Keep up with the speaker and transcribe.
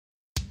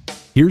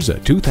Here's a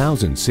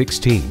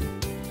 2016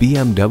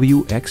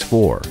 BMW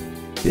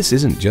X4. This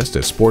isn't just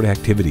a sport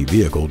activity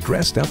vehicle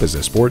dressed up as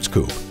a sports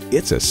coupe.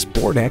 It's a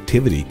sport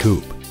activity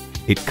coupe.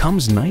 It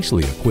comes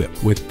nicely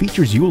equipped with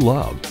features you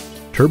love: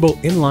 turbo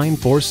inline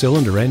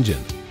 4-cylinder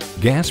engine,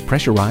 gas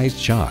pressurized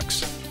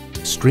shocks,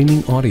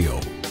 streaming audio,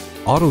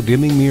 auto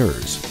dimming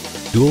mirrors,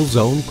 dual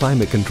zone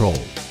climate control,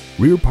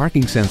 rear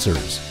parking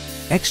sensors,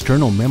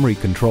 external memory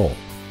control,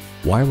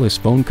 wireless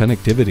phone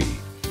connectivity,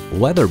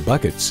 leather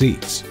bucket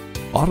seats,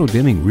 auto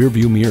dimming rear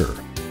view mirror,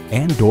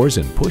 and doors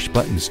and push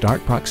button start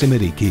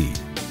proximity key.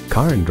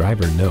 Car and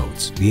Driver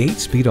notes the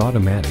 8-speed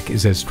automatic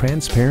is as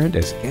transparent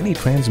as any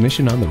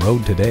transmission on the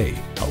road today,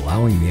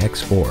 allowing the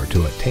X4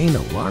 to attain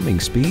alarming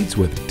speeds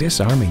with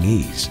disarming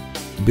ease.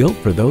 Built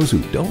for those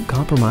who don't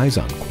compromise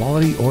on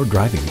quality or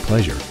driving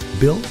pleasure,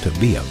 built to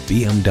be a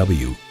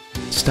BMW.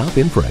 Stop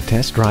in for a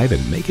test drive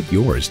and make it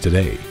yours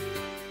today.